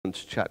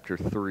Romans chapter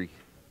 3.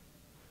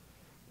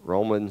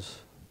 Romans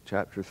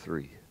chapter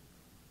 3.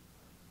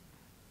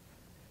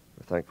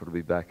 We're thankful to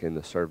be back in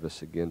the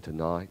service again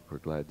tonight. We're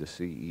glad to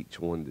see each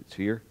one that's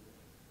here.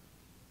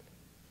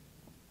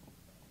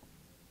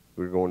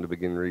 We're going to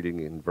begin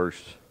reading in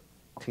verse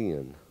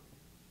 10.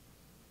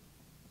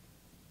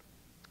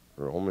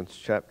 Romans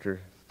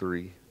chapter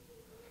 3,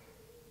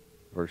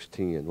 verse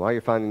 10. While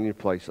you're finding your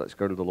place, let's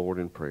go to the Lord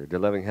in prayer. Dear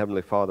loving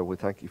Heavenly Father, we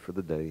thank you for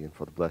the day and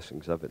for the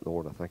blessings of it,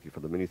 Lord. I thank you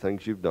for the many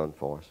things you've done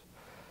for us.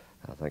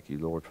 I thank you,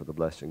 Lord, for the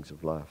blessings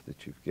of life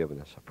that you've given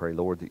us. I pray,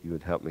 Lord, that you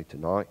would help me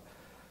tonight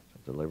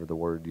to deliver the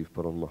word you've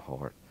put on my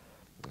heart.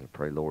 And I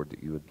pray, Lord,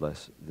 that you would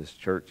bless this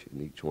church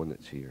and each one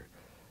that's here.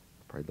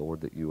 I pray,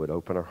 Lord, that you would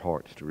open our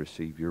hearts to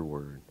receive your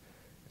word.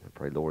 And I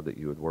pray, Lord, that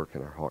you would work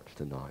in our hearts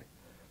tonight.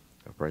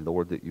 I pray,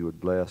 Lord, that you would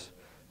bless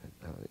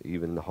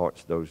even in the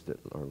hearts of those that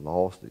are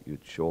lost, that you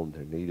would show them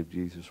their need of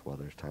Jesus while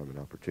there's time and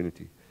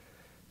opportunity.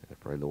 And I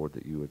pray, Lord,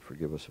 that you would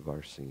forgive us of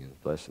our sins.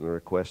 Bless the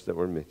requests that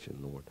were mentioned,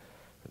 Lord.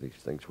 For these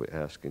things we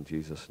ask in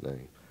Jesus'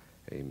 name.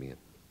 Amen.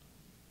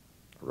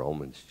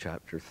 Romans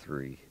chapter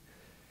 3,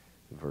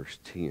 verse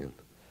 10.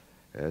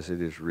 As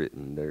it is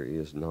written, there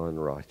is none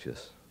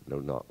righteous, no,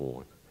 not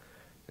one.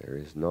 There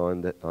is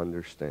none that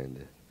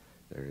understandeth.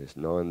 There is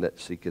none that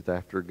seeketh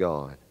after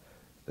God.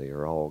 They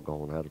are all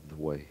gone out of the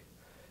way.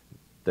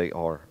 They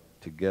are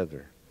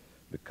together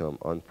become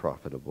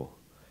unprofitable.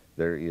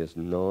 There is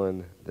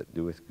none that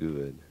doeth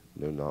good,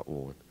 no, not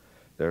one.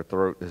 Their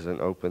throat is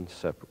an open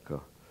sepulchre.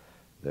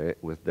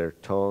 With their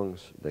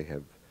tongues they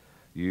have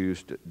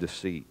used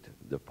deceit.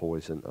 The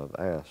poison of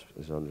asps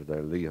is under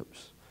their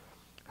lips,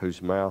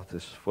 whose mouth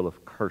is full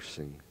of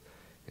cursing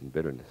and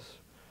bitterness.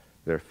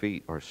 Their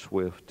feet are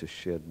swift to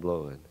shed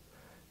blood.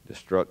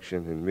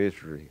 Destruction and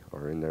misery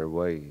are in their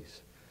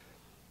ways,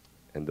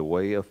 and the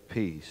way of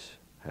peace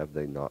have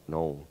they not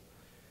known.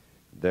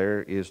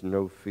 There is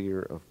no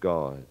fear of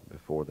God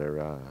before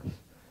their eyes.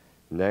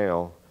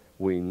 Now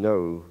we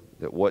know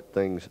that what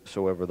things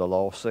soever the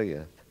law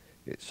saith,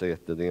 it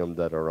saith to them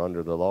that are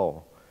under the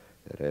law,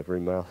 that every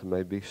mouth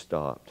may be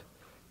stopped,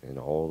 and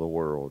all the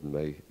world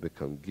may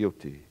become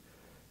guilty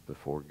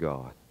before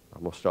God.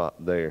 I'm going to stop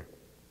there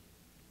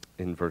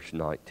in verse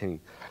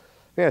 19.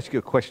 Let me ask you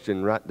a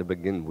question right to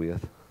begin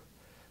with.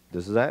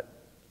 Does that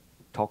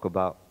talk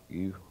about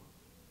you?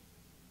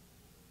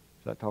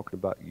 Is that talking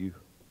about you?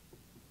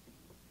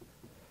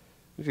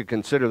 You should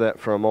consider that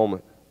for a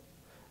moment.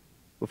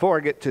 Before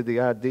I get to the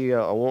idea,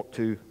 I want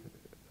to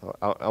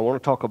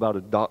talk about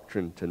a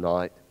doctrine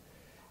tonight,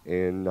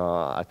 and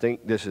I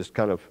think this is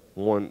kind of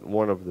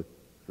one of the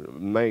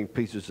main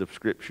pieces of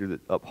Scripture that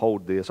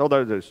uphold this.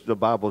 Although the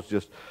Bible's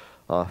just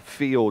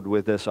filled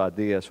with this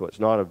idea, so it's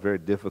not a very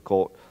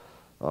difficult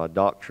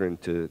doctrine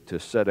to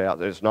set out.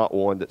 There's not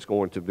one that's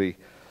going to be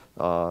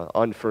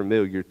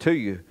unfamiliar to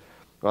you.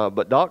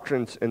 But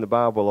doctrines in the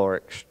Bible are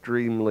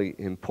extremely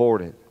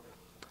important.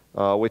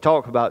 We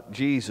talk about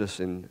Jesus,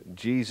 and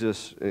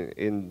Jesus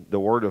in the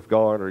Word of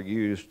God are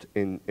used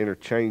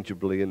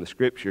interchangeably in the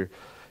Scripture.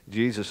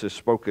 Jesus is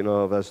spoken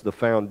of as the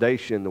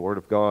foundation. The Word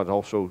of God is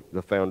also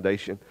the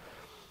foundation.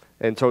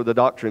 And so the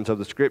doctrines of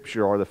the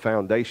Scripture are the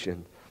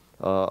foundation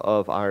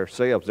of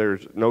ourselves.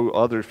 There's no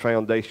other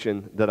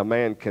foundation that a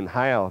man can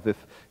have.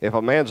 If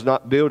a man's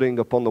not building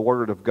upon the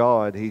Word of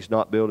God, he's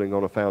not building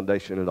on a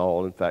foundation at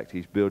all. In fact,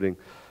 he's building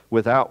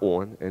without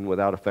one, and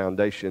without a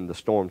foundation, the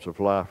storms of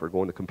life are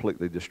going to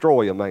completely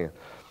destroy a man.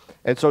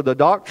 And so the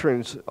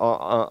doctrines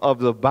of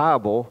the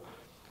Bible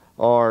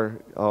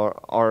are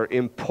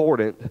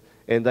important,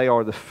 and they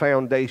are the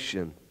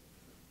foundation.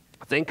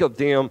 Think of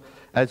them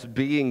as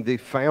being the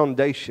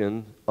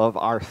foundation of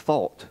our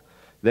thought.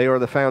 They are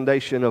the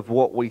foundation of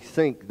what we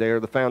think. They are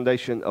the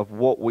foundation of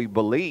what we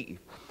believe.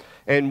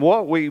 And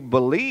what we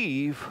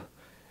believe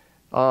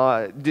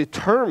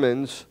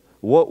determines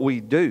what we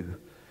do.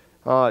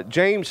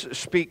 James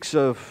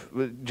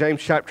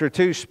chapter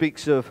 2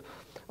 speaks of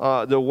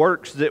the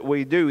works that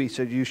we do. He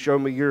said, you show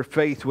me your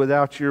faith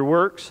without your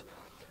works,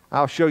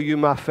 I'll show you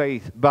my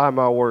faith by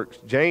my works.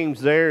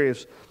 James there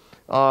is,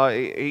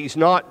 he's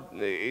not,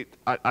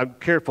 I'm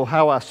careful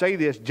how I say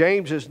this,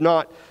 James is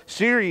not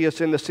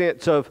serious in the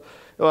sense of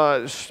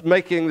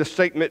making the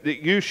statement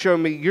that you show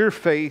me your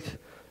faith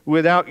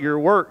without your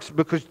works,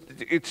 because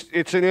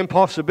it's an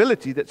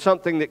impossibility. That's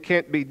something that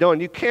can't be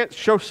done. You can't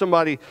show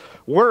somebody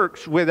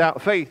works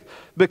without faith,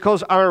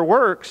 because our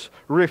works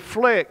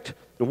reflect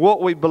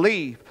what we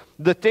believe.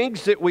 The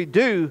things that we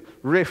do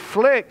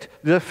reflect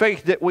the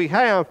faith that we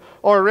have,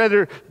 or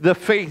rather the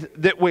faith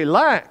that we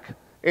lack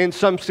in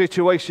some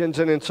situations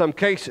and in some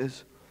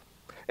cases.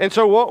 And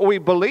so what we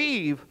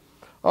believe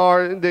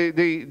are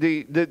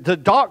the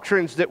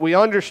doctrines that we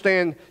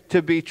understand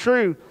to be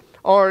true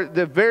are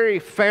the very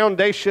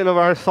foundation of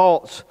our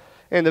thoughts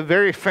and the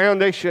very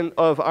foundation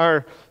of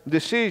our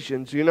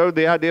decisions. You know,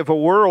 the idea of a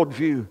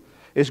worldview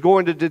is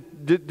going to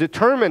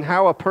determine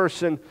how a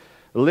person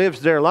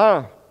lives their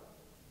life.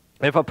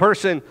 If a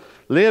person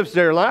lives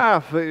their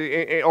life,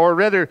 or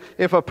rather,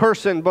 if a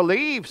person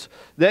believes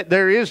that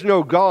there is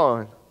no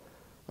God,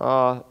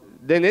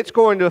 then it's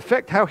going to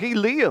affect how he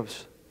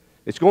lives.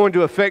 It's going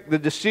to affect the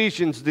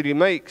decisions that he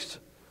makes.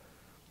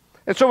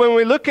 And so when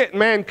we look at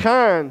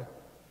mankind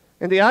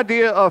and the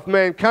idea of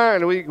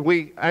mankind,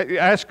 we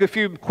ask a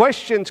few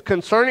questions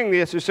concerning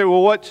this. We say,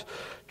 well, what's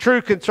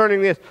true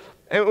concerning this?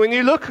 And when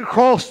you look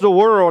across the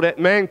world at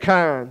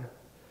mankind,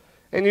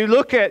 and you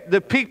look at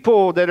the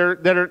people that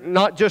are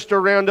not just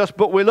around us,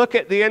 but we look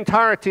at the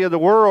entirety of the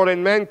world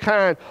and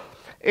mankind,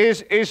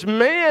 is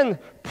man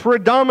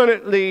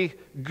predominantly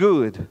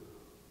good?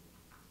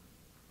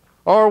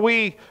 Are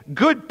we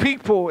good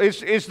people?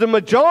 Is the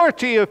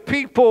majority of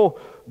people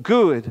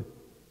good?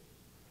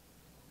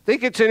 I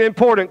think it's an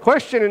important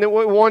question, and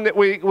one that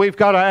we've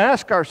got to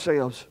ask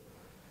ourselves.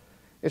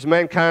 Is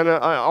mankind,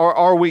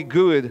 are we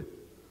good?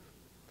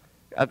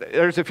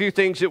 There's a few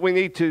things that we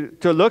need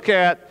to look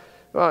at,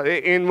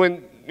 and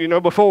when,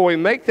 before we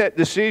make that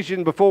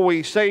decision, before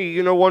we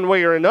say, one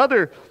way or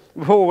another,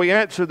 before we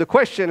answer the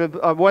question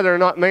of whether or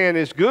not man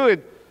is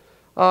good,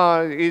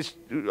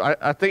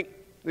 I think,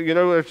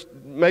 there's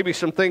maybe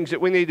some things that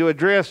we need to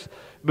address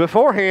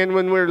beforehand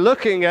when we're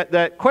looking at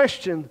that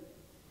question.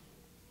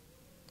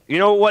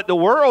 What the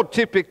world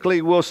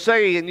typically will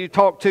say, and you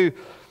talk to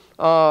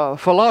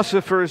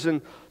philosophers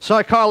and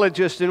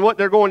psychologists, and what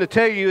they're going to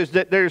tell you is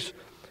that there's,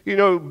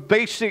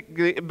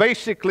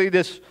 basically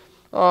this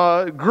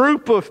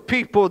group of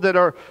people that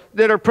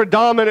are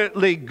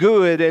predominantly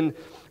good, and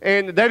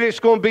that is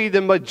going to be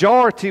the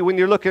majority when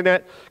you're looking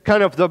at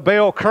kind of the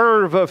bell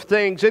curve of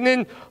things. And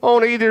then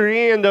on either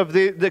end of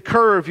the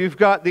curve, you've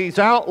got these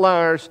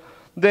outliers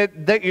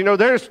that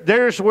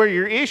there's where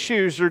your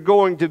issues are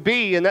going to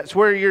be, and that's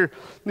where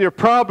your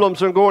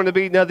problems are going to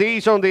be. Now,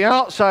 these on the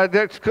outside,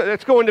 that's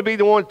going to be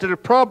the ones that are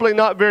probably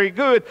not very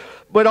good,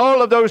 but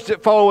all of those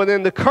that fall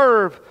within the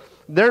curve,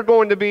 they're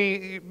going to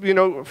be,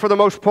 for the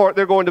most part,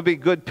 they're going to be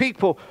good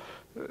people.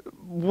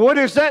 What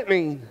does that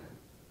mean?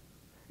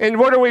 And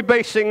what are we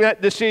basing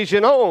that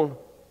decision on?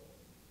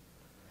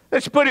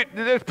 Let's put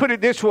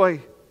it this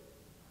way.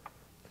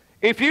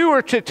 If you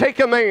were to take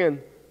a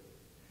man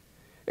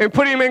and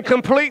put him in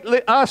complete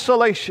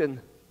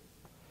isolation,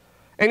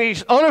 and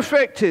he's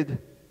unaffected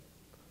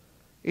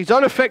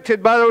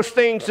by those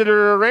things that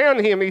are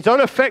around him, he's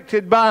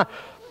unaffected by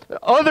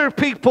other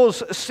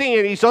people's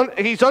sin,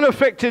 he's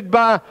unaffected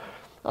by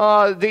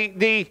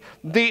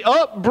the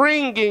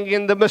upbringing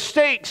and the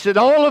mistakes and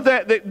all of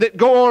that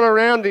go on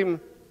around him,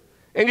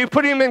 and you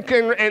put him in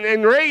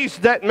and raise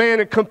that man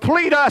in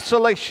complete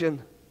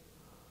isolation,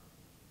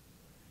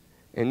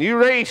 and you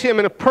raise him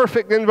in a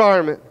perfect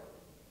environment,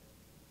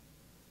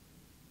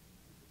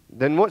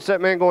 then what's that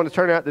man going to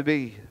turn out to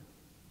be?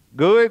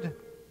 Good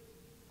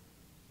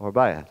or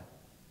bad?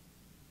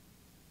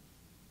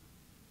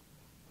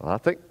 Well, I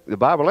think the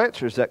Bible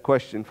answers that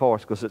question for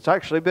us, because it's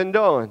actually been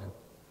done.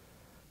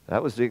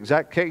 That was the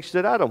exact case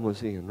that Adam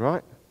was in,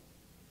 right?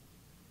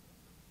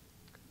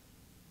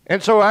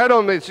 And so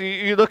Adam,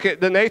 you look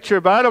at the nature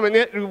of Adam,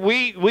 and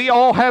we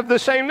all have the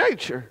same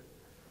nature.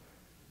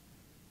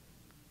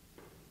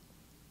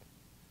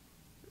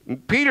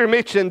 Peter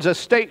mentions a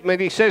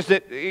statement. He says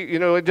that,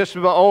 just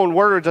in my own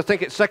words, I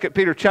think it's 2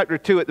 Peter chapter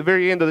 2 at the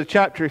very end of the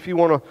chapter, if you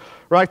want to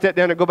write that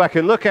down and go back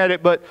and look at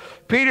it. But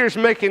Peter's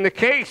making the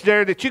case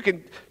there that you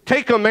can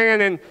take a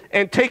man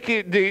and take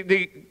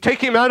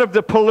him out of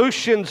the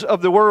pollutions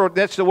of the world.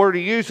 That's the word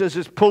he uses,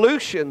 is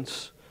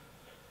pollutions.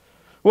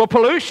 Well,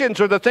 pollutions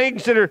are the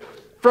things that are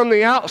from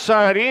the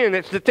outside in.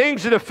 It's the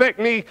things that affect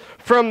me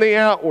from the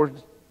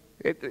outward.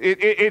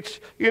 It's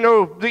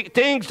the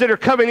things that are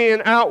coming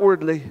in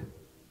outwardly.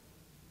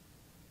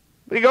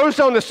 He goes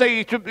on to say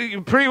you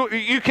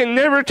can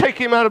never take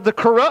him out of the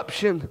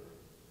corruption.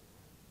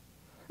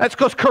 That's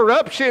because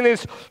corruption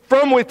is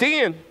from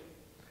within.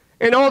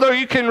 And although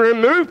you can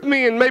remove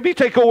me and maybe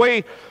take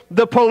away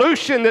the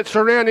pollution that's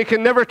around, you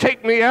can never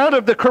take me out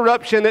of the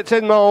corruption that's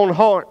in my own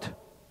heart.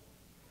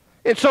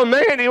 And so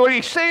man, what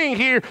he's saying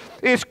here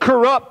is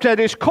corrupt at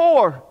his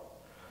core.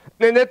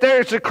 And that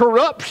there's a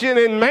corruption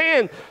in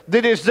man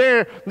that is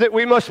there that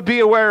we must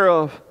be aware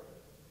of.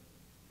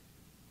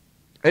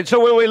 And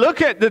so when we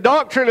look at the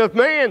doctrine of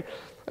man,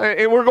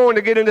 and we're going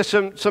to get into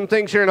some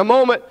things here in a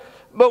moment,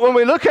 but when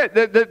we look at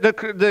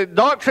the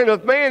doctrine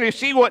of man, you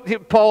see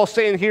what Paul's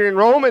saying here in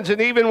Romans,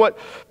 and even what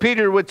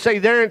Peter would say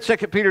there in 2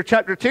 Peter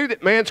chapter 2,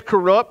 that man's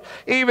corrupt,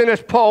 even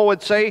as Paul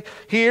would say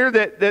here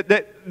that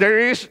there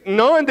is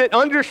none that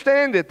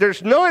understandeth,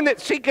 there's none that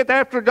seeketh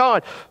after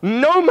God,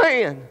 no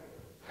man.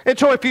 And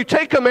so if you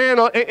take a man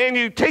and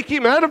you take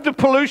him out of the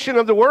pollution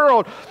of the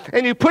world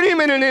and you put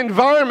him in an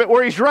environment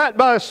where he's right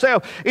by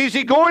himself, is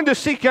he going to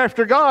seek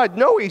after God?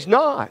 No, he's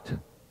not.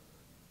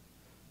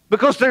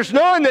 Because there's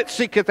none that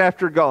seeketh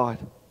after God.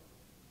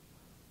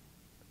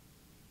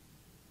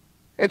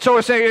 And so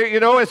I say,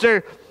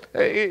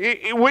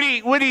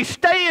 would he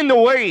stay in the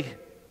way?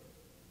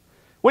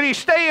 Would he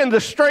stay in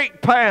the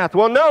straight path?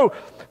 Well, no,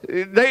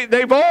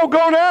 they've all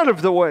gone out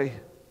of the way.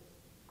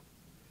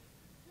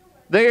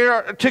 They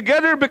are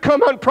together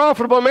become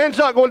unprofitable. Man's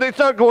not going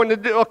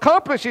to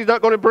accomplish. He's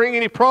not going to bring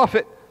any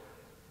profit.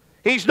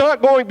 He's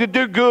not going to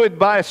do good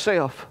by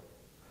himself.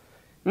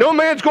 No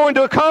man's going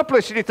to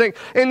accomplish anything.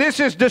 And this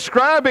is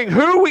describing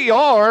who we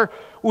are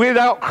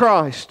without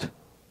Christ.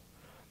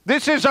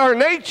 This is our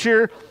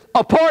nature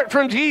apart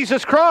from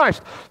Jesus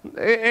Christ.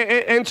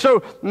 And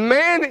so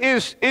man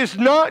is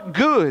not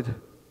good.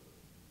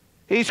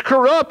 He's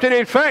corrupt, and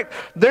in fact,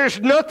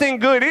 there's nothing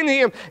good in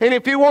him. And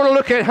if you want to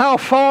look at how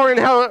far and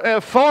how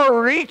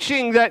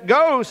far-reaching that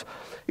goes,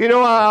 you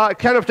know, I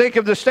kind of think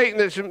of the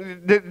statement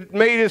that's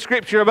made in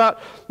Scripture about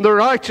the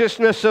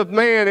righteousness of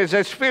man is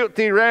as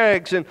filthy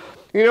rags. And,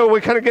 you know, we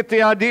kind of get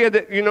the idea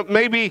that, you know,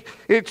 maybe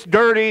it's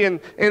dirty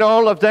and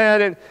all of that.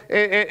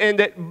 And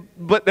that,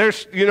 but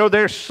there's, you know,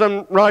 there's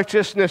some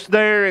righteousness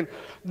there. And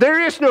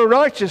there is no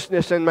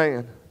righteousness in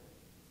man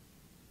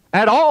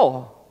at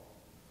all.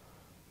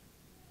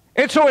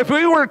 And so if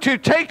we were to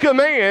take a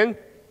man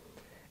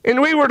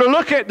and we were to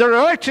look at the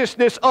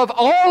righteousness of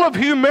all of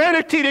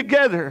humanity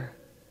together,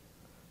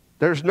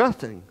 there's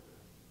nothing.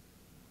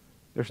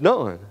 There's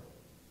none.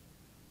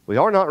 We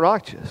are not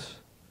righteous.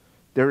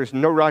 There is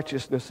no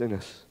righteousness in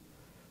us.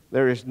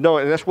 There is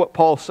none. And that's what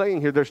Paul's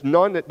saying here. There's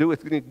none that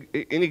doeth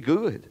any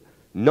good.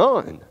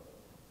 None.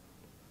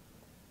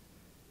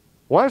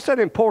 Why is that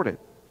important?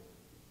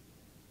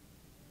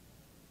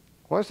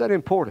 Why is that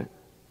important?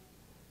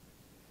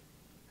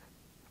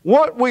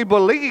 What we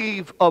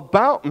believe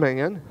about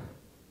man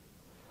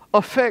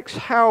affects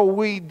how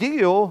we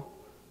deal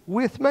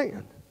with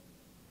man.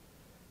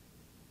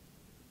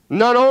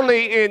 Not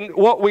only in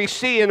what we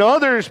see in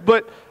others,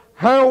 but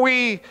how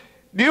we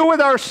deal with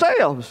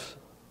ourselves.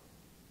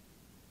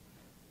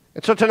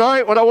 And so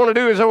tonight what I want to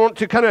do is I want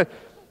to kind of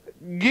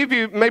give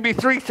you maybe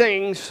 3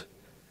 things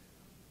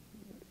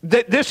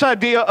that this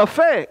idea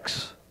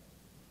affects.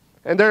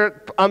 And there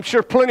are, I'm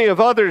sure, plenty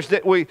of others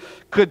that we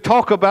could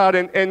talk about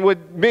and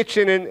would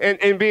mention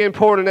and be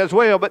important as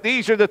well. But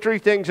these are the 3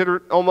 things that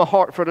are on my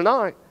heart for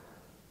tonight.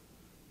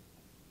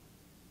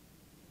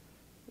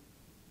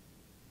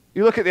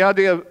 You look at the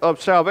idea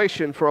of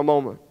salvation for a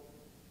moment.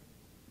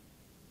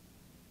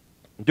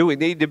 Do we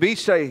need to be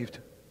saved?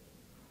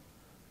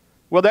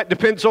 Well, that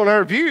depends on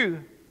our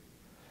view.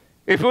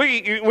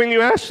 When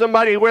you ask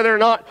somebody whether or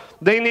not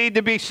they need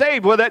to be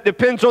saved, well, that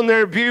depends on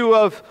their view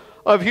of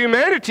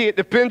humanity. It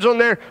depends on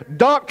their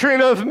doctrine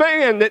of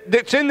man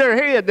that's in their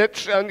head.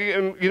 That's,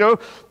 you know,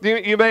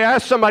 you may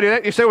ask somebody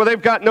that, you say, well,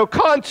 they've got no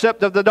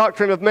concept of the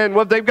doctrine of man.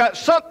 Well, they've got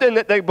something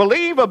that they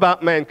believe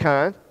about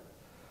mankind.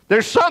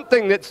 There's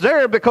something that's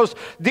there because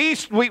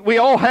we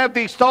all have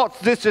these thoughts.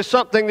 This is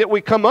something that we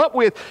come up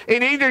with.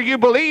 And either you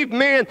believe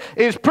man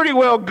is pretty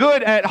well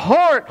good at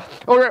heart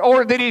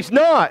or that he's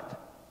not.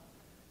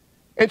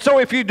 And so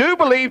if you do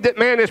believe that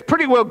man is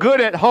pretty well good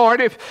at heart,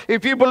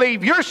 if you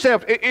believe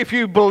yourself, if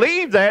you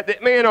believe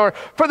that man are,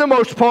 for the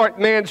most part,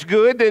 man's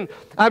good, then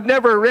I've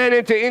never ran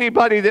into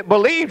anybody that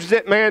believes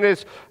that man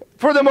is,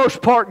 for the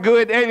most part,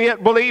 good and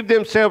yet believe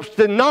themselves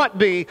to not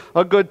be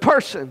a good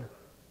person.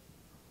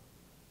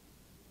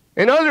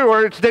 In other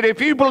words, that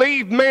if you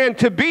believe man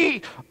to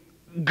be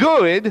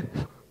good,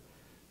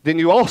 then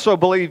you also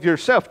believe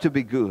yourself to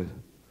be good.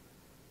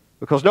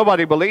 Because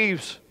nobody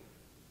believes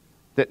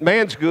that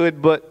man's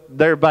good, but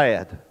they're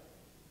bad.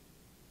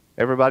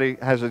 Everybody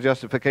has a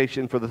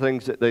justification for the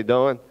things that they've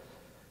done.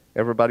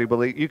 Everybody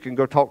believes. You can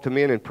go talk to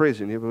men in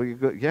prison. You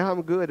believe, yeah,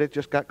 I'm good. It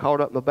just got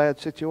caught up in a bad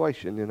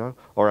situation, you know,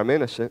 or I'm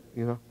innocent,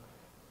 you know.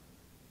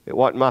 It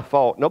wasn't my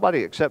fault.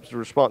 Nobody accepts the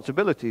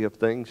responsibility of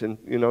things, and,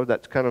 you know,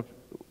 that's kind of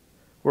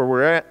where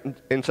we're at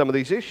in some of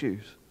these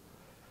issues.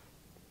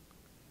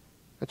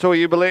 And so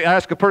you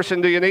ask a person,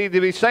 do you need to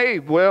be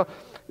saved? Well,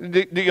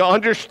 do you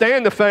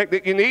understand the fact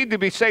that you need to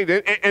be saved?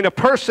 And a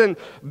person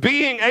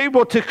being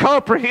able to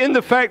comprehend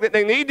the fact that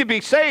they need to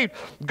be saved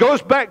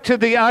goes back to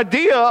the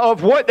idea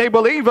of what they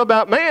believe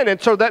about man.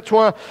 And so that's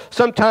why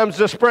sometimes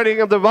the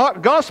spreading of the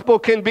gospel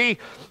can be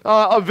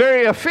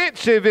very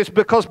offensive, is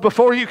because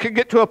before you can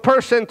get to a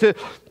person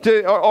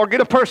or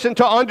get a person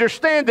to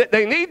understand that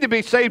they need to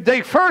be saved,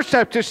 they first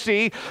have to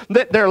see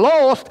that they're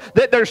lost,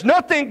 that there's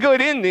nothing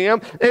good in them,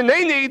 and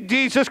they need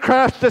Jesus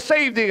Christ to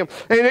save them.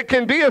 And it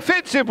can be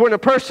offensive when a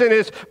person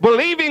is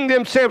believing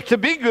themselves to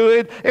be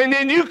good, and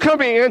then you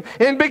come in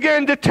and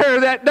begin to tear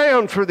that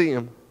down for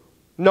them.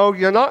 No,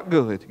 you're not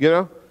good, you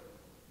know.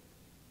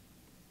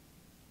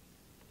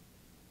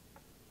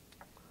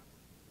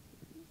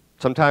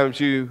 Sometimes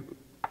you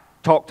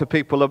talk to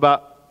people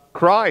about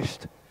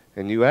Christ,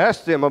 and you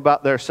ask them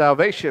about their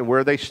salvation,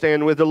 where they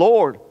stand with the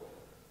Lord.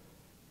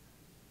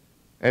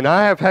 And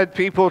I have had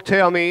people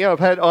tell me, I've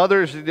had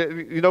others,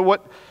 you know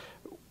what,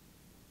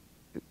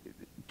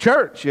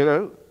 church, you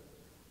know,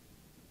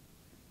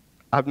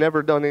 I've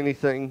never done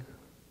anything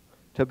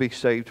to be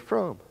saved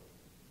from.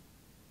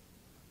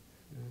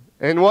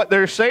 And what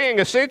they're saying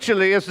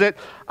essentially is that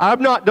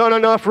I've not done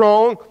enough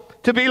wrong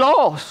to be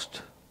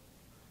lost.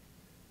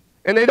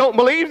 And they don't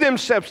believe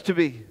themselves to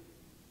be.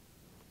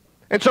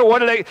 And so what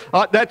do they,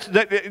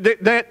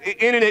 that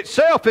in and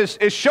itself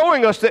is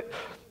showing us that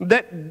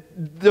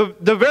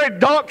the very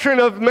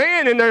doctrine of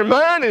man in their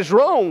mind is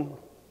wrong.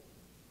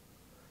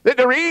 That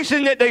the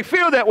reason that they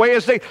feel that way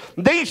is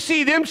they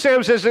see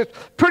themselves as a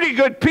pretty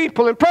good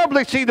people and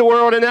probably see the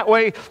world in that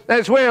way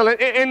as well.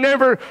 And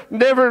never,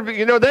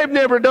 they've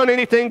never done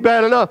anything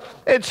bad enough.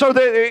 And so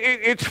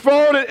it's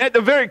flawed at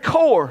the very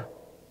core.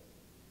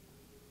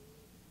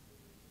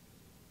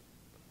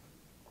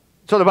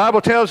 So the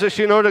Bible tells us,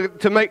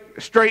 to make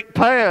straight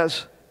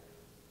paths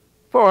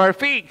for our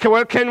feet.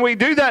 Well, can we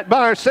do that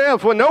by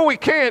ourselves? Well, no, we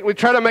can't. We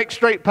try to make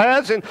straight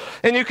paths, and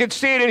you can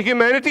see it in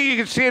humanity. You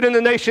can see it in the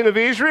nation of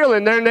Israel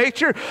and their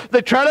nature.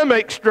 They try to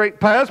make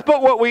straight paths,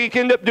 but what we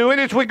end up doing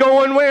is we go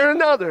one way or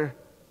another.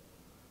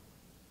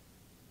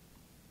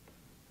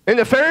 And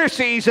the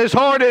Pharisees, as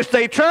hard as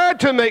they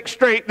tried to make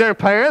straight their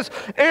paths,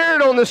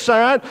 erred on the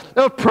side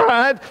of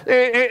pride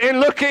and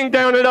looking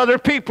down at other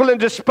people and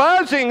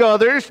despising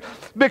others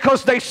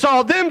because they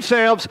saw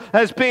themselves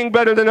as being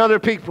better than other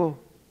people.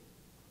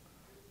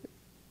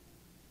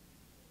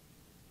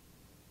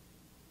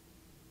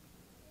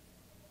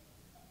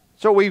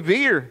 So we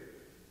veer.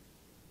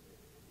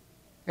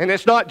 And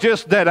it's not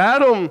just that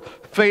Adam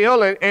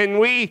fell and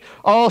we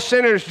all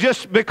sinners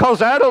just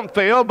because Adam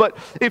fell, but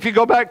if you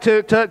go back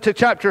to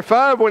chapter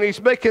 5 when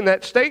he's making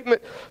that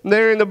statement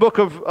there in the book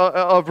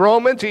of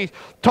Romans, he's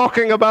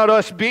talking about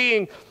us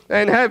being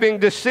and having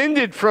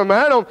descended from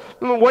Adam.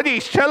 What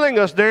he's telling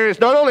us there is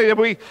not only that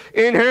we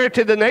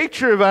inherited the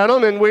nature of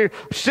Adam and we're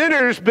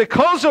sinners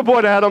because of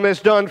what Adam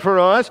has done for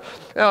us,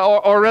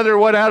 or rather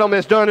what Adam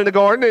has done in the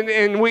garden,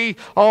 and we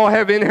all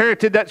have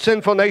inherited that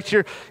sinful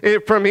nature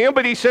from him,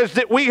 but he says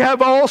that we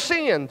have all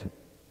sinned.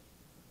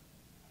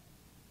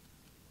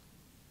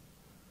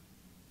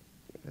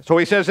 So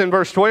he says in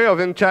verse 12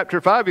 in chapter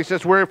 5, he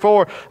says,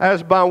 wherefore,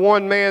 as by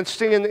one man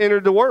sin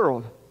entered the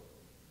world,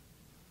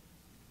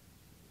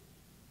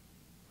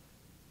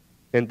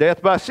 and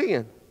death by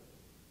sin.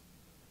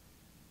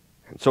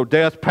 And so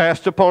death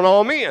passed upon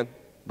all men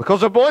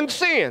because of one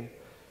sin.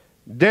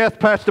 Death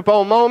passed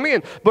upon all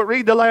men. But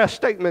read the last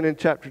statement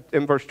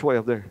in verse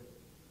 12 there.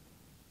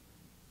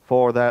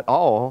 For that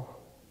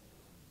all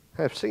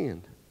have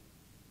sinned.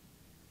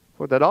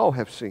 For that all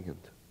have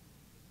sinned.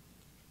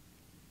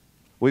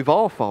 We've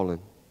all fallen.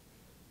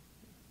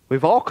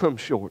 We've all come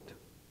short.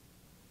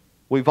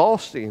 We've all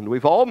sinned.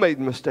 We've all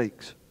made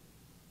mistakes.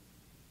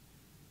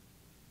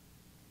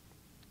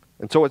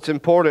 And so it's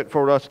important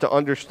for us to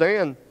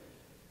understand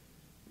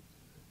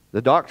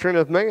the doctrine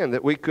of man,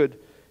 that we could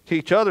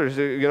teach others.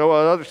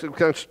 Others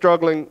kind of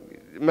struggling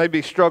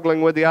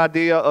with the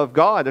idea of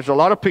God. There's a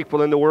lot of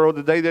people in the world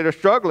today that are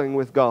struggling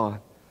with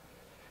God.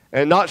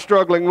 And not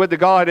struggling with the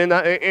God in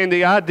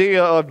the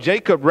idea of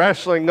Jacob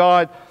wrestling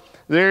God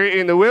there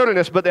in the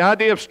wilderness, but the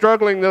idea of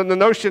struggling the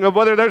notion of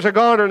whether there's a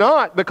God or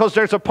not, because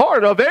there's a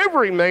part of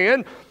every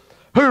man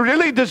who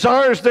really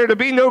desires there to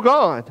be no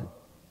God.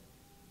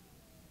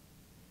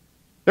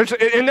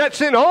 And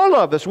that's in all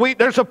of us.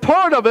 There's a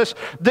part of us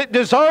that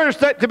desires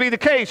that to be the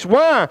case.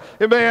 Why?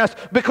 You may ask.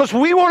 Because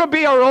we want to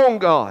be our own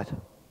God.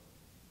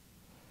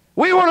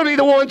 We want to be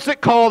the ones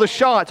that call the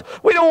shots.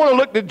 We don't want to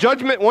look to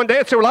judgment one day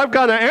and say, well, I've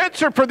got to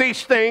answer for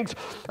these things.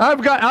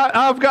 I've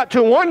got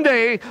to one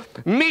day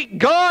meet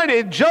God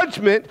in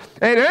judgment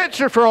and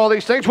answer for all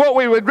these things. What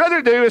we would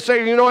rather do is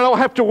say, I don't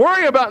have to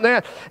worry about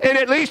that. And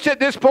at least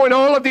at this point,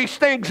 all of these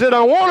things that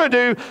I want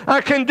to do,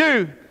 I can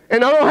do.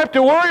 And I don't have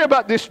to worry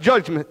about this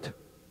judgment.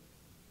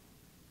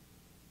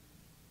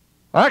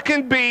 I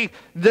can be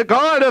the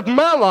God of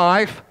my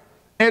life,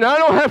 and I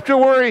don't have to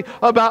worry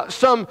about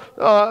some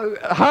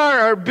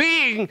higher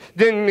being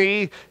than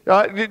me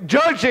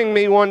judging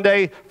me one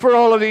day for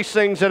all of these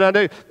things that I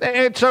do.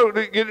 And so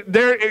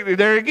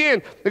there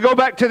again, we go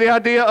back to the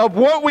idea of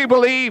what we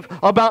believe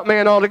about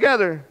man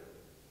altogether.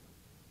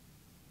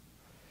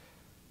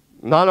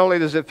 Not only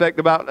does it affect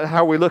about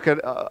how we look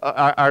at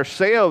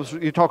ourselves,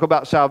 you talk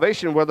about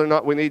salvation, whether or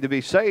not we need to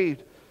be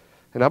saved.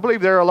 And I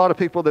believe there are a lot of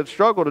people that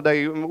struggle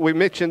today. We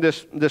mentioned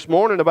this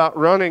morning about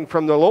running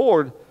from the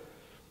Lord.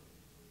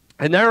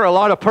 And there are a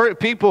lot of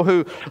people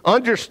who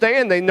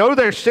understand, they know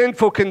their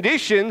sinful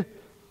condition,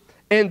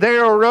 and they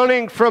are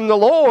running from the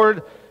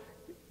Lord,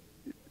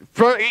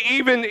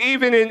 even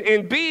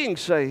in being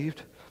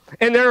saved.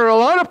 And there are a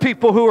lot of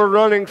people who are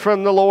running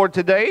from the Lord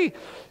today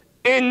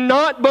and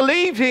not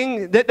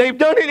believing that they've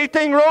done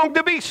anything wrong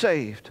to be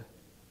saved.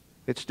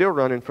 It's still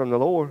running from the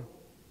Lord.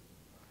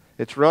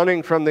 It's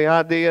running from the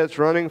idea, it's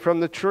running from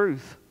the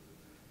truth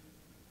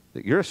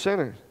that you're a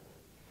sinner.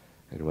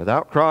 And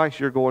without Christ,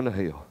 you're going to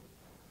hell.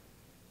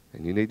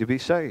 And you need to be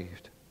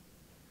saved.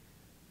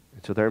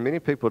 And so there are many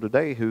people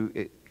today who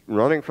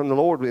running from the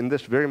Lord in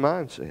this very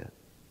mindset.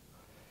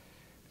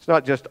 It's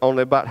not just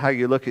only about how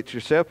you look at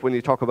yourself. When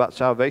you talk about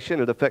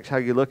salvation, it affects how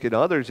you look at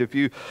others. If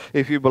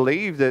you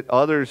believe that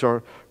others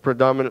are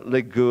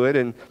predominantly good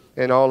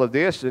and all of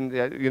this, and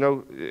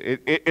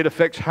it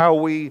affects how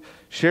we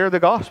share the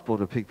gospel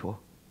to people.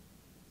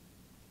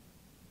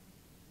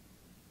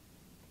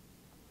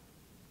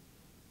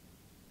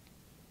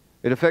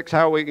 It affects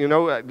how we,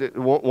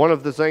 one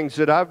of the things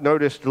that I've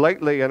noticed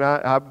lately, and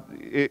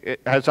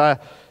as I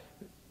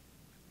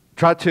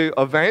try to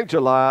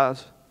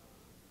evangelize,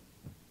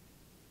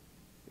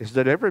 is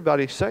that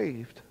everybody's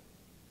saved.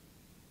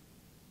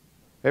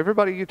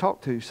 Everybody you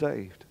talk to is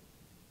saved.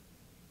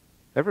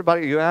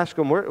 Everybody you ask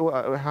them,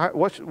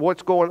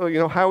 what's going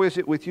on? How is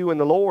it with you and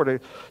the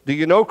Lord? Do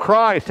you know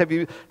Christ? Have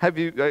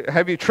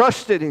you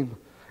trusted Him?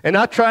 And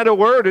I try to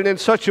word it in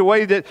such a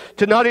way that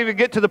to not even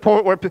get to the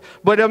point where,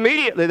 but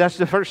immediately that's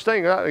the first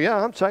thing.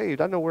 Yeah, I'm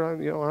saved. I know where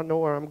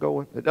I'm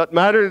going. It doesn't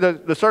matter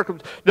the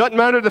circumstance, doesn't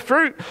matter the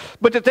fruit.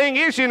 But the thing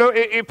is, you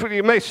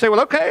may say,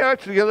 well, okay,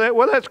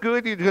 that's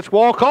good. You just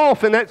walk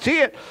off and that's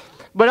it.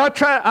 But I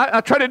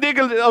try to dig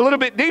a little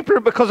bit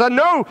deeper because I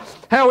know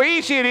how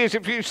easy it is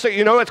if you say,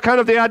 it's kind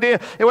of the idea,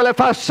 well,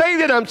 if I say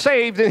that I'm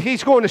saved, then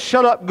He's going to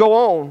shut up and go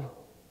on.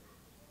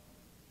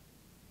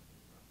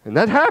 And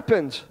that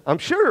happens, I'm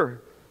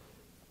sure.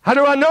 How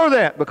do I know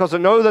that? Because I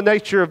know the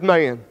nature of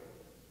man.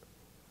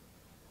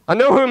 I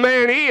know who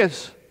man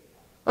is.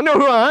 I know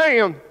who I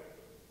am.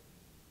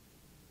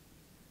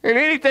 And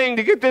anything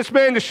to get this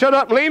man to shut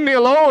up and leave me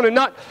alone and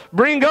not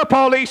bring up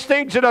all these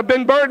things that I've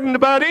been burdened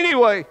about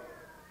anyway.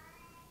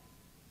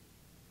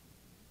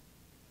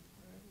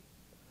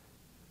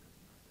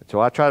 And so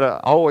I try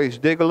to always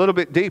dig a little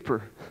bit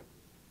deeper.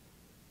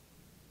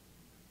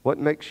 What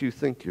makes you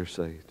think you're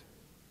saved?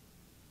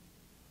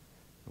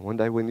 And one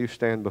day when you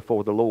stand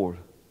before the Lord,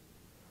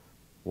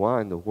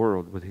 why in the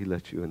world would He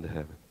let you into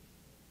heaven?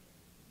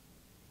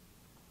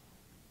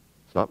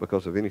 It's not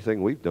because of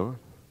anything we've done.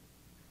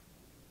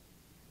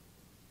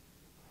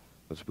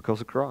 It's because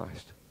of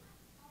Christ.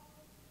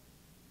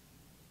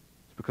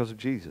 It's because of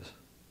Jesus.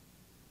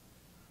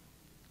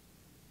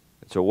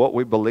 And so what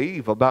we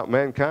believe about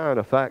mankind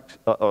affects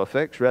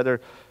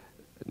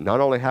not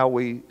only how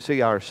we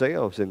see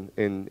ourselves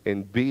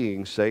in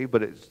being saved,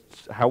 but it's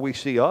how we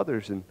see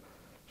others in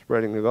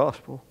spreading the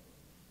gospel.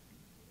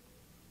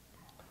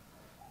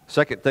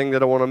 Second thing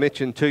that I want to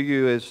mention to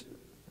you is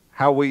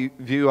how we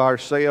view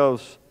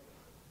ourselves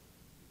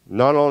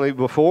not only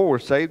before we're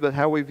saved, but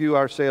how we view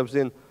ourselves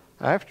in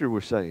after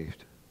we're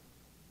saved.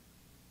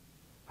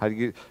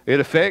 It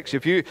affects,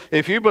 if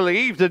you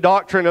believe the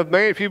doctrine of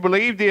man, if you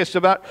believe this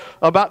about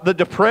the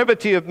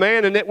depravity of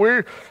man and that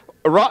we're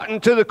rotten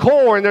to the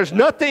core and there's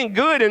nothing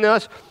good in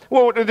us,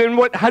 well, then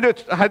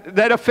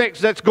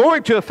that's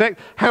going to affect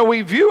how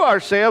we view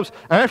ourselves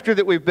after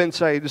that we've been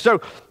saved. So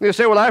you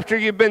say, well, after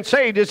you've been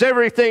saved, is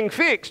everything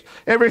fixed?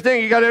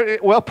 Everything you got to,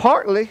 well,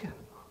 partly.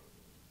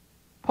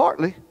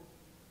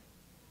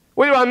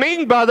 What do I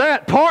mean by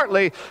that?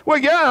 Partly. Well,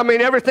 yeah,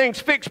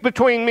 everything's fixed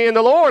between me and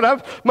the Lord.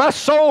 My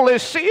soul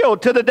is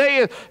sealed to the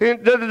day of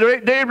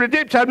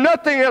redemption. I have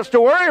nothing else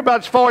to worry about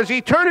as far as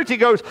eternity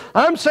goes.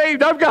 I'm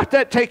saved. I've got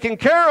that taken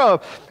care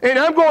of. And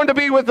I'm going to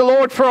be with the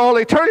Lord for all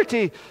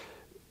eternity.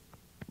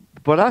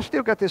 But I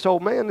still got this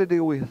old man to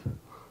deal with.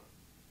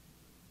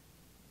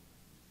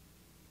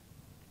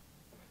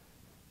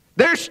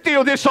 There's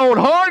still this old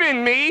heart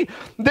in me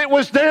that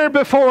was there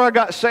before I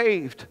got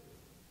saved.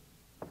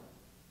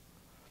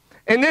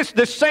 And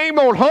the same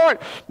old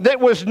heart that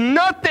was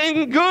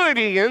nothing good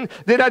in,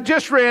 that I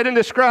just read and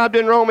described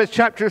in Romans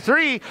chapter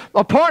 3,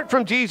 apart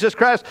from Jesus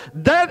Christ,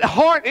 that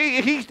heart,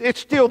 it's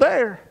still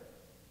there.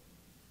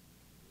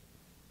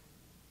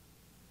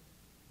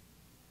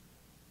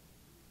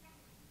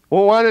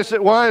 Well,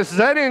 why is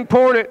that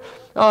important?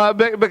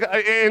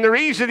 And the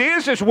reason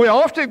is we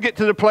often get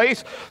to the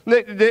place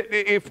that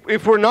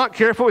if we're not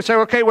careful, we say,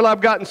 okay, well, I've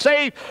gotten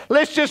saved.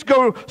 Let's just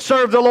go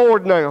serve the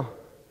Lord now.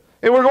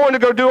 And we're going to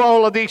go do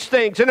all of these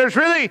things. And there's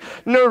really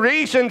no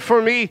reason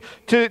for me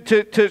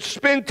to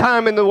spend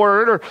time in the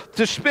Word or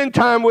to spend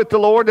time with the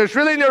Lord. There's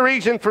really no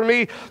reason for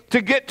me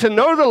to get to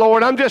know the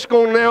Lord. I'm just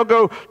going to now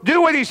go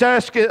do what He's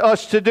asking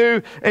us to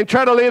do and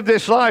try to live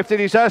this life that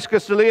He's asked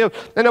us to live.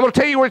 And I'm going to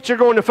tell you what you're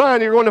going to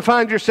find. You're going to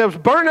find yourselves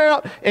burn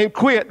out and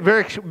quit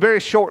very, very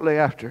shortly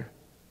after.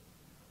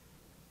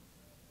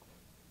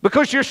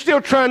 Because you're still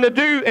trying to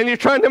do and you're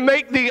trying to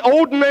make the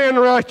old man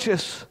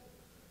righteous.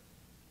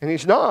 And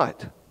he's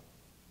not.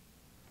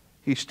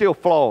 He's still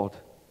flawed.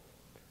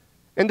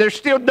 And there's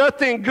still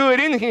nothing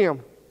good in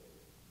him.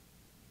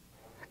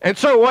 And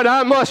so what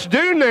I must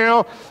do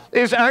now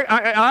is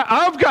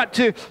I've got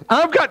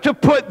to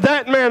put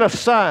that man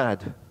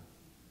aside.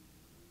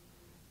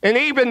 And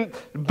even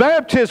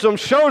baptism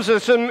shows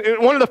us, and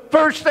one of the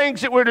first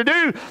things that we're to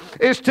do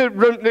is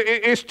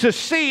to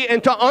see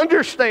and to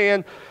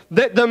understand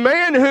that the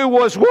man who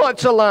was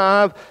once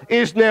alive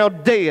is now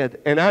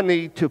dead, and I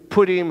need to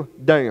put him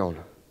down.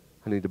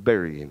 I need to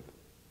bury him.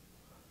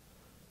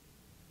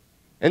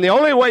 And the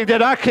only way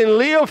that I can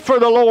live for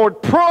the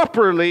Lord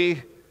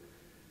properly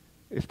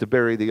is to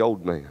bury the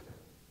old man.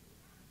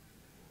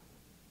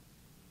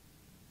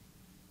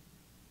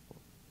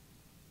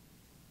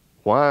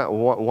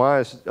 Why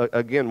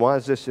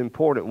is this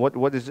important?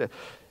 What is it?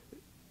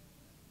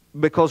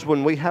 Because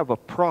when we have a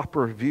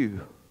proper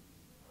view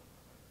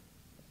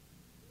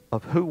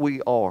of who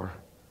we are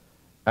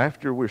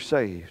after we're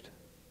saved,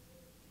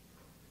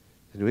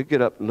 and we get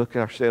up and look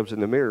at ourselves in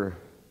the mirror,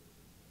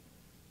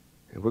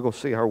 and we're going to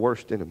see our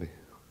worst enemy.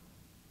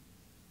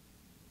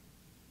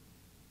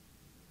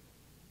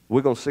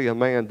 We're going to see a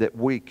man that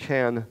we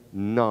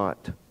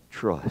cannot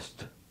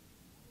trust.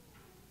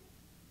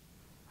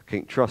 I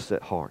can't trust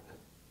that heart.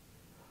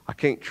 I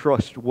can't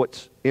trust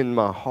what's in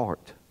my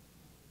heart.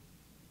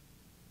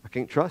 I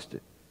can't trust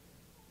it.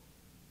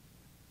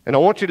 And I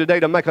want you today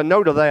to make a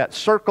note of that.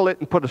 Circle it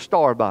and put a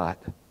star by it.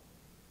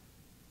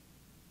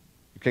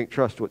 You can't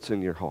trust what's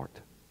in your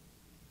heart.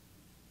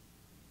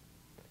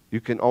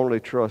 You can only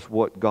trust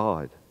what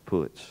God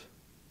puts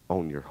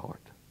on your heart.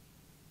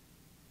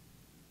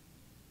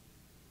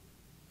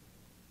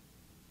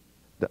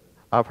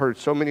 I've heard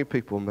so many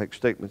people make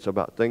statements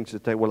about things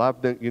that they, well,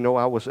 I've been,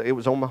 it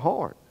was on my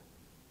heart.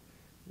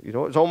 It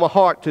was on my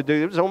heart to do,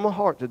 it was on my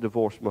heart to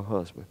divorce my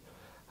husband.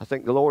 I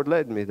think the Lord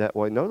led me that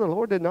way. No, the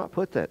Lord did not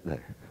put that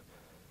there.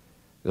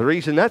 The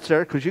reason that's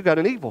there is because you got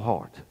an evil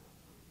heart.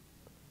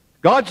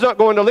 God's not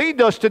going to lead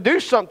us to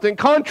do something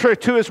contrary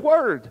to His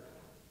Word.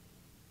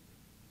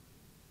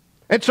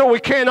 And so we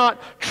cannot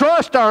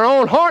trust our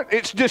own heart.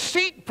 It's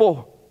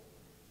deceitful.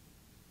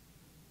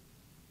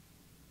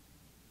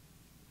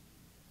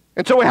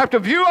 And so we have to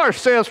view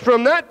ourselves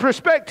from that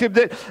perspective,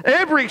 that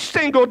every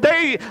single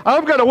day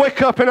I've got to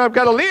wake up and I've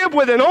got to live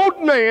with an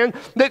old man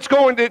that's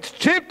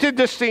tempted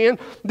to sin,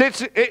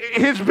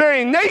 his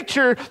very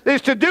nature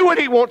is to do what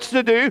he wants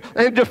to do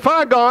and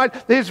defy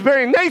God. His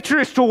very nature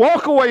is to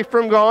walk away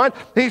from God.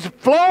 He's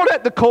flawed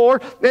at the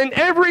core, and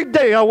every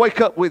day I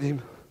wake up with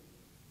him.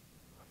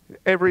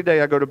 Every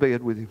day I go to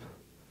bed with him.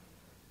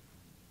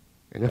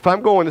 And if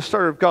I'm going to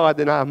serve God,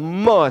 then I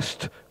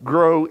must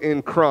grow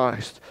in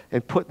Christ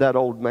and put that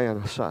old man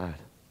aside.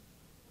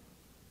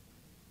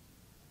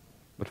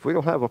 But if we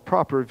don't have a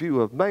proper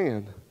view of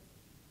man,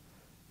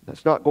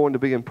 that's not going to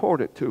be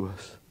important to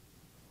us.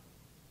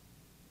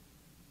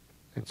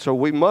 And so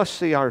we must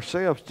see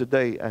ourselves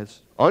today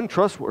as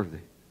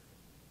untrustworthy,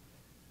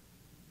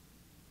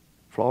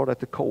 flawed at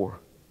the core.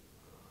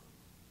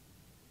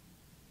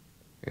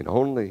 And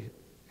only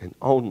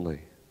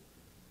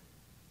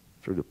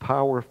through the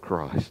power of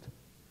Christ,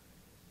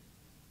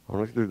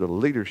 only through the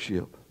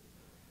leadership,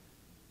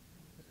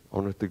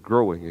 only through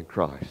growing in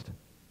Christ,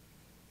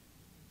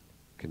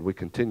 can we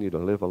continue to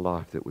live a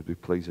life that would be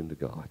pleasing to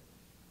God.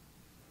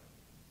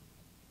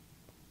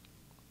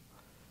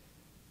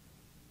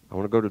 I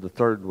want to go to the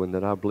third one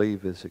that I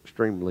believe is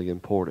extremely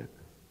important.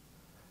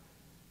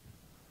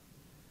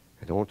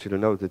 And I want you to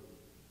know that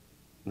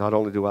not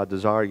only do I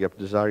desire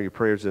your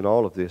prayers in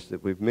all of this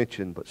that we've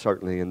mentioned, but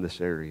certainly in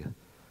this area,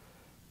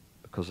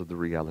 because of the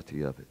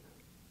reality of it.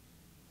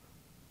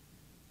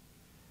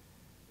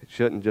 It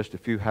shouldn't just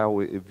affect how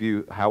we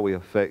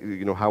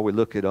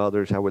look at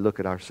others, how we look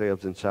at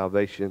ourselves in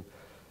salvation,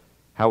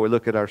 how we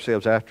look at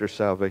ourselves after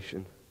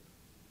salvation,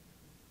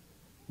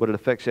 but it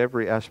affects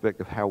every aspect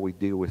of how we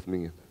deal with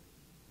men.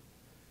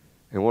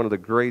 And one of the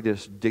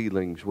greatest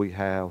dealings we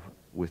have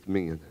with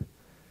men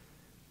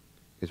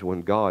is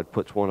when God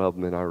puts one of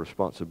them in our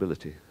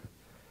responsibility,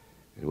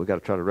 and we've got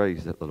to try to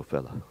raise that little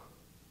fella.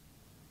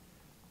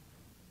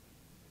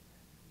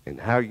 And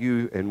how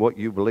you and what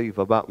you believe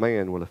about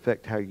man will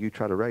affect how you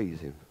try to raise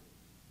him.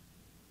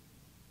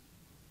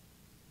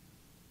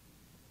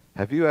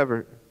 Have you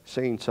ever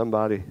seen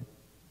somebody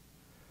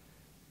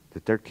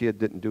that their kid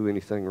didn't do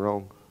anything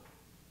wrong?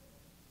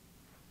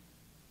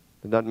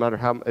 It doesn't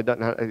matter it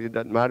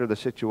doesn't matter the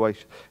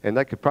situation. And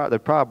they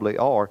probably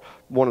are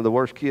one of the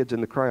worst kids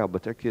in the crowd,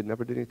 but their kid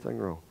never did anything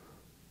wrong.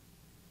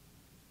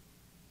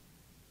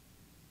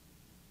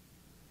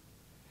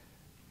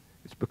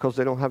 It's because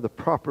they don't have the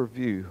proper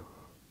view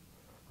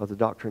of the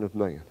doctrine of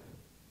man.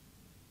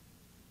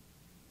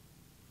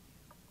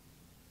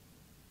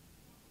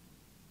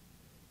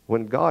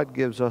 When God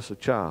gives us a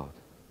child,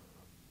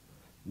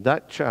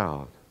 that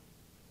child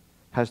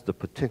has the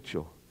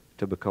potential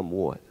to become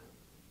what?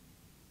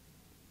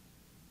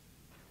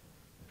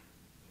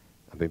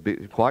 I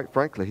mean, quite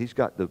frankly, he's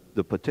got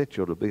the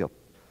potential to be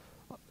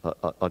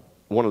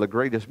one of the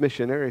greatest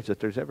missionaries that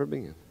there's ever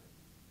been.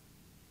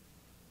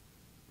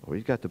 Or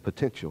he's got the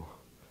potential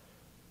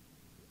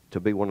to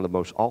be one of the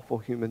most awful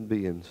human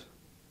beings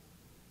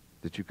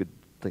that you could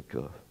think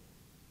of.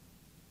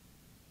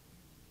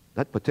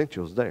 That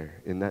potential is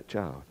there in that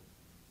child.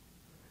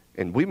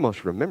 And we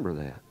must remember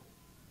that.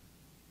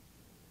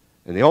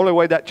 And the only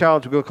way that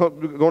child's going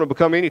to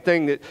become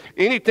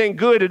anything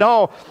good at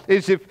all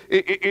is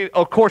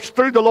of course,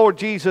 through the Lord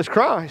Jesus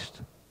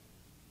Christ.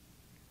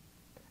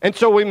 And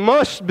so we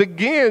must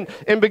begin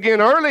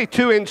early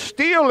to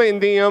instill in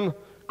them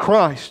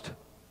Christ.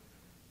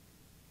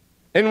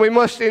 And we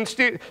must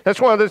instill. That's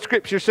why the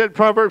scripture said,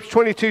 Proverbs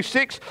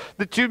 22:6,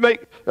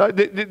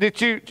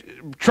 that you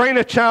train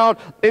a child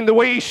in the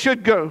way he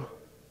should go.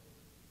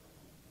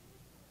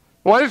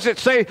 Why does it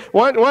say?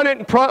 Why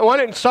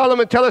didn't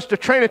Solomon tell us to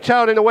train a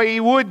child in the way he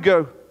would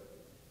go?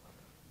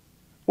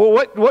 Well,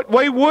 what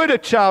way would a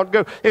child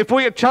go? If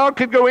a child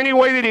could go any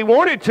way that he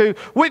wanted to,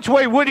 which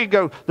way would he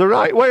go? The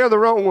right way or the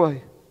wrong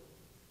way?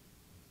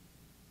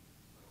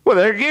 Well,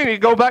 there again, you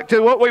go back to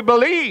what we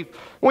believe.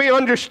 We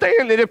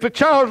understand that if a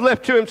child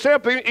left to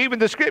himself, even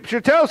the scripture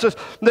tells us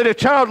that a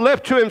child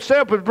left to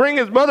himself would bring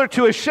his mother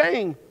to a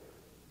shame.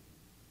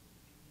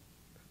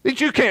 That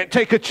you can't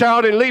take a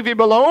child and leave him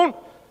alone.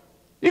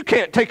 You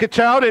can't take a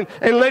child and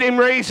let him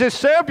raise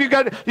himself. You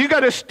got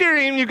to steer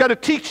him. You got to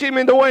teach him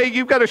in the way.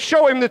 You've got to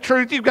show him the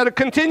truth. You've got to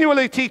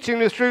continually teach him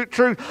the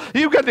truth.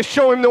 You've got to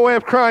show him the way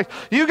of Christ.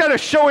 You've got to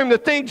show him the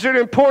things that are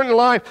important in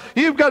life.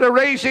 You've got to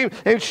raise him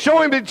and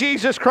show him to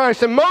Jesus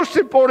Christ. And most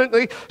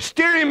importantly,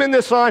 steer him in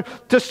this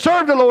life to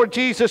serve the Lord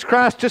Jesus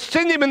Christ, to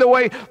send him in the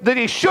way that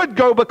he should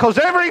go, because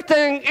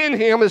everything in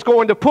him is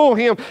going to pull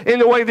him in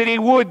the way that he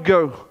would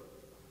go,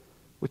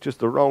 which is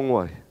the wrong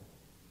way.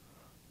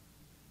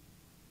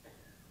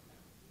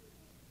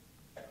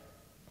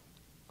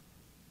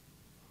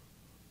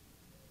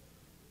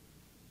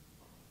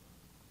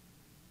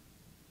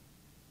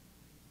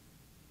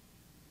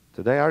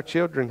 Today, our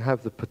children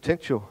have the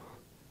potential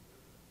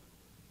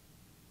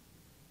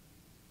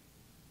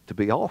to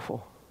be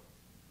awful.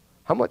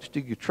 How much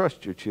do you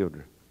trust your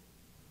children?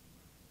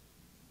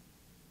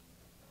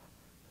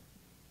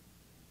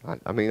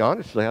 I mean,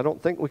 honestly, I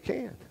don't think we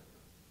can.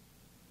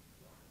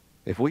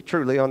 If we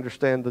truly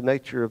understand the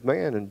nature of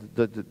man and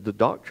the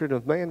doctrine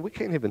of man, we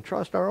can't even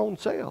trust our own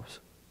selves.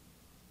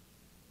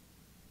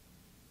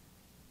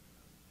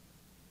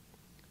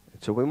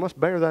 And so we must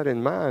bear that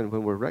in mind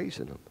when we're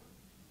raising them.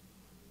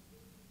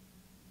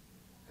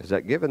 Is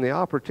that given the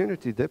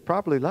opportunity, they'll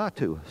probably lie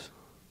to us.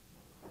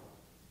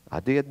 I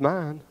did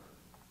mine.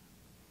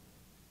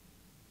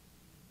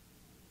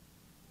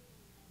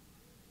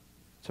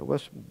 So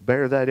let's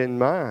bear that in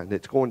mind.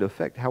 It's going to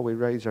affect how we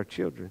raise our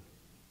children.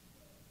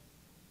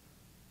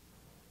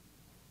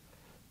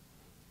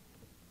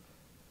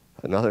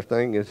 Another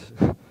thing is,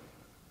 I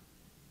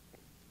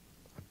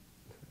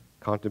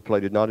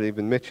contemplated not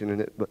even mentioning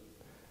it, but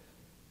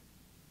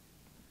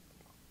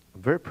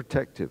I'm very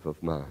protective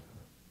of mine.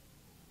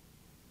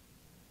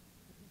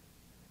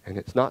 And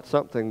it's not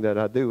something that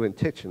I do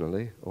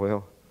intentionally.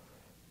 Well,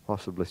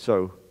 possibly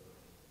so.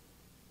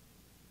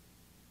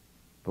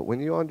 But when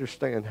you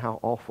understand how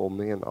awful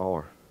men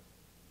are,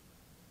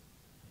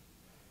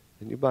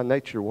 then you by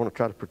nature want to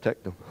try to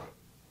protect them.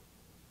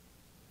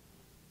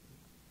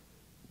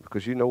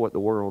 Because you know what the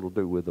world will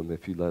do with them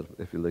if you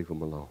leave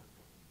them alone.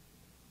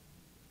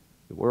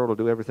 The world will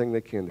do everything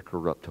they can to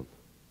corrupt them.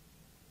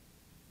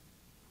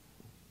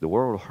 The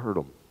world will hurt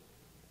them.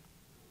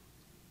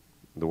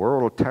 The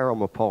world will tear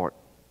them apart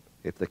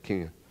if they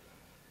can.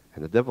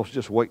 And the devil's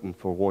just waiting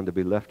for one to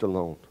be left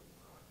alone,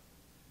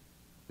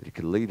 that he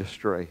could lead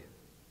astray.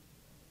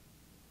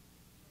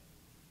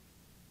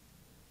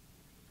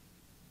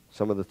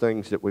 Some of the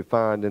things that we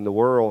find in the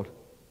world,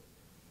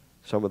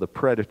 some of the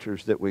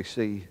predators that we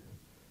see,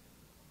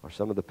 are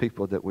some of the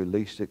people that we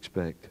least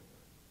expect.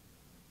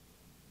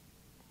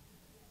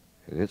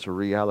 And it's a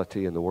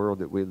reality in the world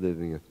that we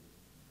live in.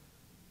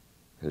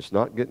 And it's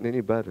not getting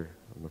any better.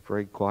 I'm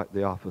afraid quite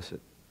the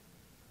opposite.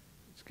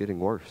 It's getting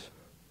worse.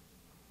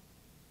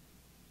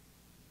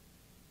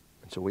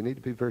 And so we need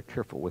to be very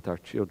careful with our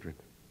children,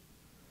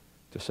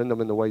 to send them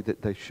in the way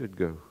that they should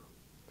go,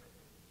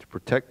 to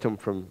protect them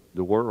from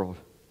the world,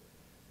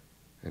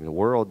 and the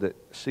world that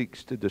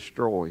seeks to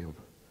destroy them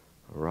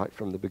right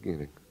from the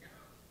beginning.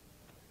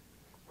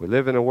 We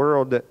live in a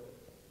world that,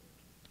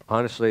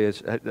 honestly,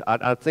 is,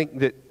 I think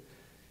that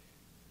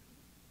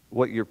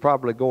what you're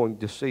probably going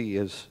to see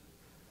is,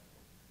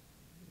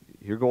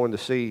 you're going to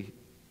see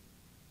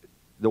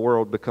the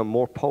world become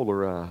more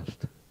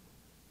polarized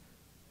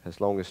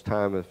as long as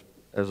time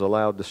is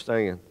allowed to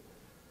stand.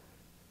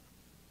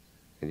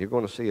 And you're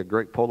going to see a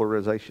great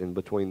polarization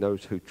between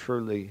those who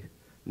truly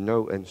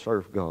know and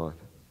serve God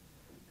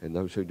and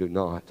those who do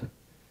not.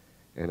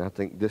 And I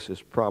think this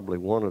is probably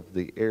one of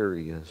the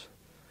areas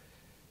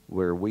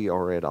where we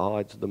are at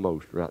odds the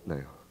most right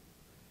now,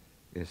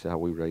 is how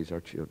we raise our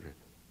children.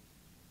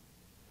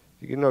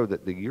 You know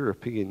that the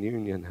European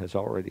Union has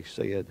already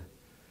said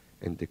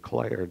and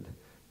declared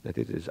that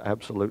it is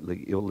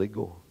absolutely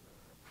illegal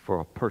for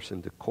a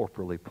person to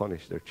corporally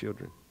punish their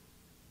children.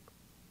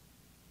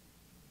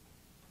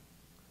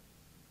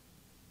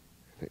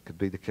 It could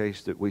be the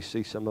case that we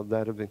see some of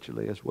that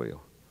eventually as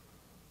well.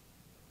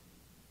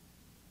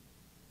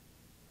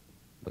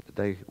 But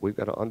today, we've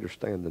got to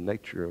understand the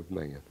nature of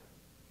man.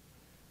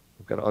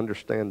 We've got to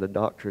understand the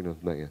doctrine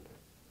of man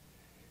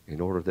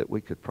in order that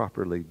we could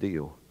properly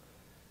deal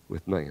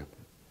with man.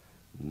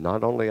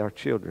 Not only our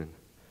children,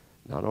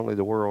 not only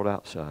the world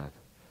outside,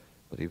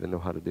 but even know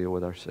how to deal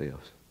with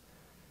ourselves.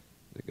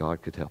 That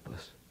God could help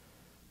us.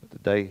 But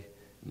today,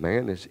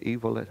 man is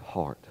evil at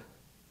heart.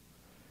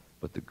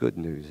 But the good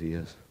news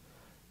is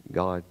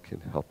God can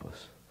help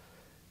us.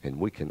 And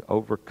we can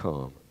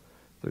overcome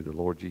through the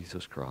Lord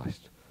Jesus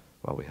Christ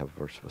while we have a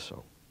verse of a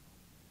song.